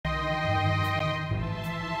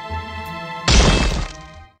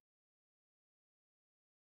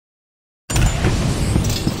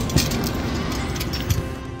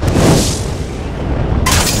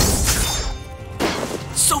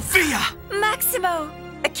Maximo!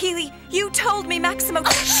 Achille, you told me Maximo—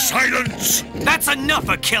 Silence! That's enough,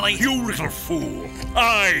 Achille! You little fool!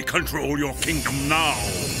 I control your kingdom now,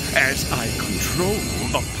 as I control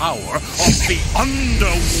the power of the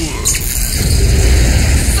underworld.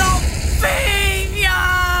 Sophia!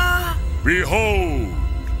 Behold,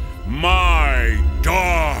 my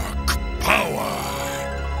dark power!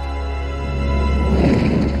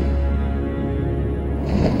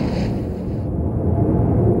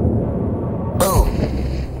 Boom!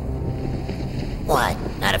 What,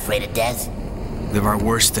 not afraid of death? There are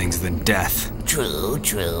worse things than death. True,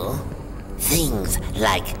 true. Things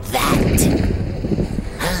like that.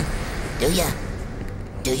 Huh? Do ya?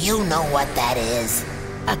 Do you know what that is?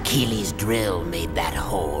 Achilles' drill made that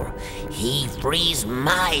hole. He frees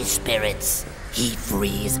my spirits. He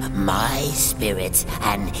frees my spirits,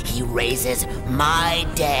 and he raises my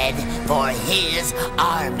dead for his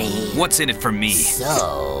army. What's in it for me?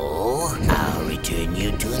 So, I'll return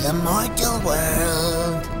you to the mortal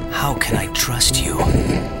world. How can I trust you?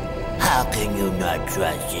 How can you not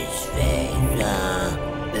trust his face,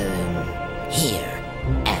 Here,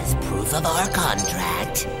 as proof of our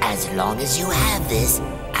contract, as long as you have this,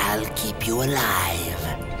 I'll keep you alive.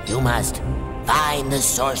 You must find the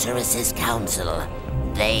Sorceress's Council.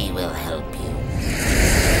 They will help you.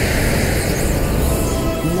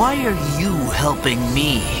 Why are you helping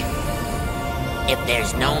me? If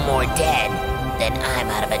there's no more dead, then I'm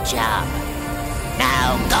out of a job.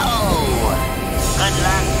 Now go! Good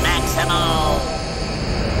luck, Maximo!